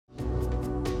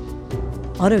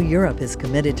Auto Europe is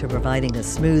committed to providing a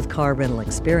smooth car rental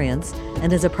experience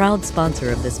and is a proud sponsor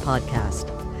of this podcast.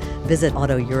 Visit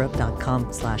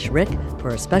autoeurope.com/Rick for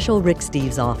a special Rick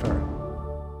Steves offer.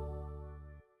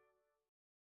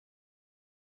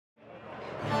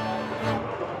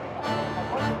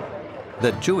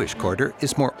 The Jewish quarter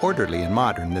is more orderly and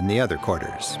modern than the other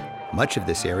quarters. Much of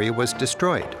this area was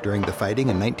destroyed during the fighting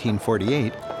in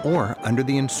 1948 or under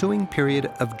the ensuing period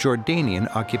of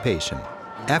Jordanian occupation.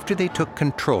 After they took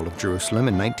control of Jerusalem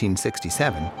in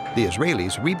 1967, the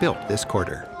Israelis rebuilt this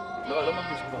quarter.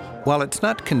 While it's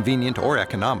not convenient or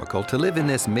economical to live in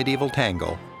this medieval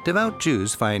tangle, devout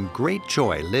Jews find great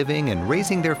joy living and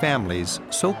raising their families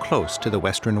so close to the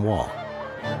Western Wall.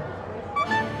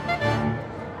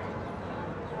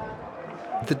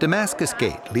 The Damascus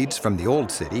Gate leads from the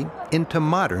Old City into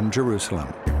modern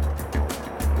Jerusalem.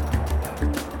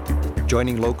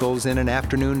 Joining locals in an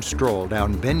afternoon stroll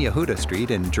down Ben Yehuda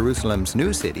Street in Jerusalem's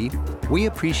new city, we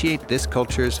appreciate this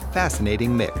culture's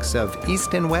fascinating mix of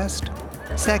East and West,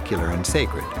 secular and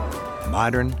sacred,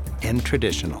 modern and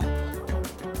traditional.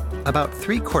 About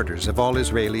 3/4 of all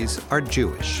Israelis are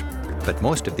Jewish, but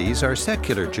most of these are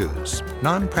secular Jews,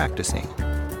 non-practicing.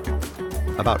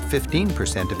 About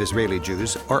 15% of Israeli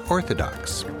Jews are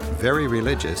Orthodox, very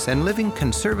religious and living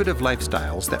conservative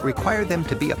lifestyles that require them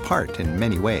to be apart in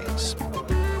many ways.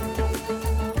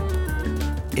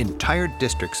 Entire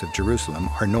districts of Jerusalem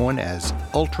are known as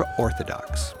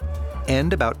ultra-Orthodox,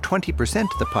 and about 20%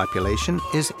 of the population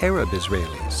is Arab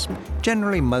Israelis,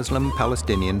 generally Muslim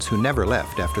Palestinians who never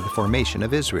left after the formation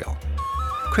of Israel.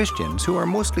 Christians, who are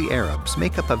mostly Arabs,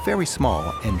 make up a very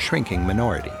small and shrinking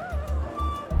minority.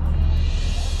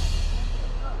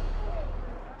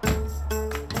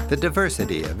 The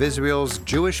diversity of Israel's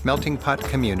Jewish melting pot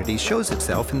community shows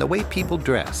itself in the way people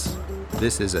dress.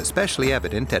 This is especially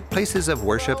evident at places of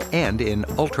worship and in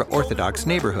ultra-Orthodox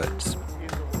neighborhoods.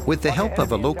 With the help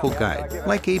of a local guide,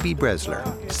 like A.B. Bresler,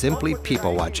 Simply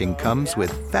People Watching comes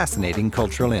with fascinating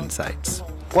cultural insights.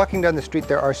 Walking down the street,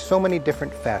 there are so many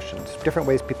different fashions, different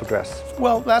ways people dress.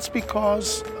 Well, that's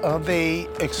because they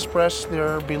express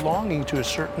their belonging to a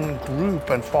certain group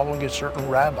and following a certain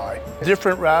rabbi.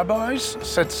 Different rabbis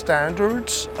set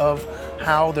standards of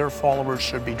how their followers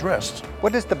should be dressed.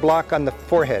 What does the block on the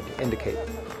forehead indicate?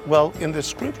 Well, in the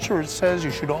scripture it says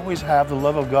you should always have the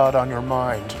love of God on your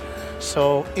mind.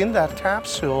 So in that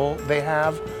capsule, they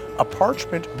have a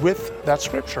parchment with that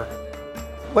scripture.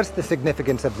 What's the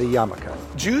significance of the yarmulke?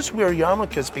 Jews wear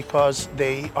yarmulkes because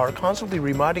they are constantly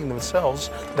reminding themselves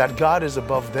that God is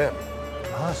above them.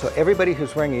 So everybody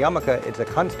who's wearing a yarmulke, it's a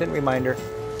constant reminder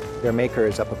their maker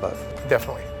is up above.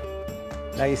 Definitely.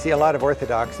 Now you see a lot of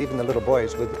Orthodox, even the little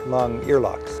boys, with long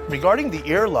earlocks. Regarding the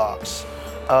earlocks,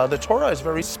 the Torah is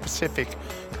very specific.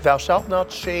 Thou shalt not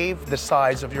shave the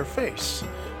sides of your face.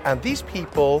 And these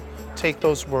people take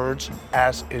those words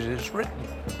as it is written.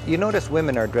 You notice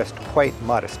women are dressed quite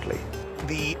modestly.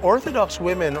 The Orthodox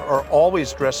women are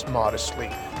always dressed modestly,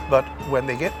 but when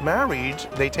they get married,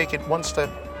 they take it one step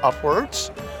upwards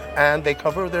and they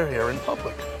cover their hair in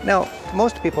public. Now,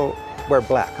 most people wear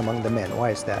black among the men.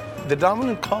 Why is that? The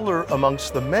dominant color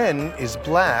amongst the men is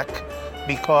black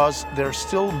because they're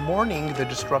still mourning the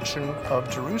destruction of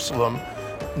Jerusalem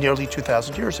nearly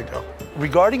 2,000 years ago.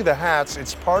 Regarding the hats,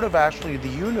 it's part of actually the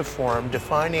uniform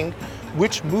defining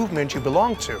which movement you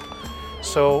belong to.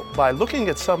 So by looking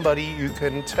at somebody, you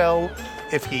can tell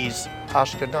if he's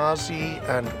Ashkenazi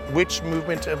and which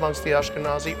movement amongst the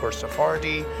Ashkenazi, or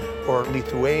Sephardi, or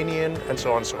Lithuanian, and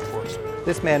so on and so forth.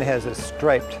 This man has a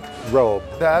striped robe.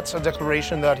 That's a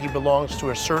declaration that he belongs to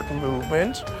a certain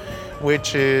movement,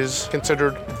 which is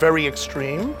considered very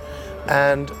extreme,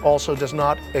 and also does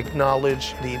not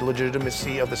acknowledge the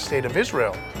legitimacy of the state of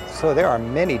Israel. So there are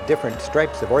many different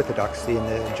stripes of orthodoxy in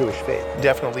the Jewish faith.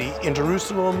 Definitely. In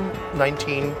Jerusalem,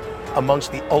 19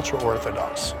 amongst the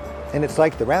ultra-Orthodox. And it's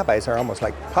like the rabbis are almost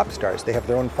like pop stars. They have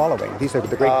their own following. These are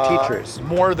the great teachers.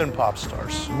 More than pop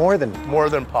stars. More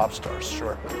than pop stars,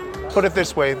 sure. Put it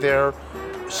this way, they're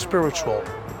spiritual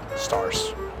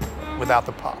stars without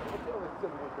the pop.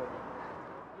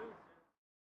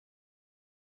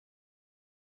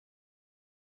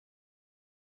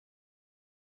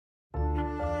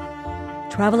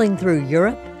 Traveling through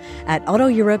Europe? At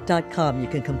AutoEurope.com, you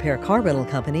can compare car rental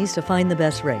companies to find the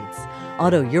best rates.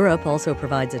 Auto Europe also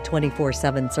provides a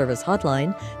 24/7 service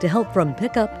hotline to help from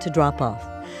pickup to drop-off.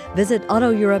 Visit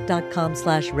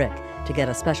AutoEurope.com/Rick to get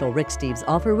a special Rick Steves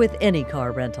offer with any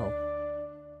car rental.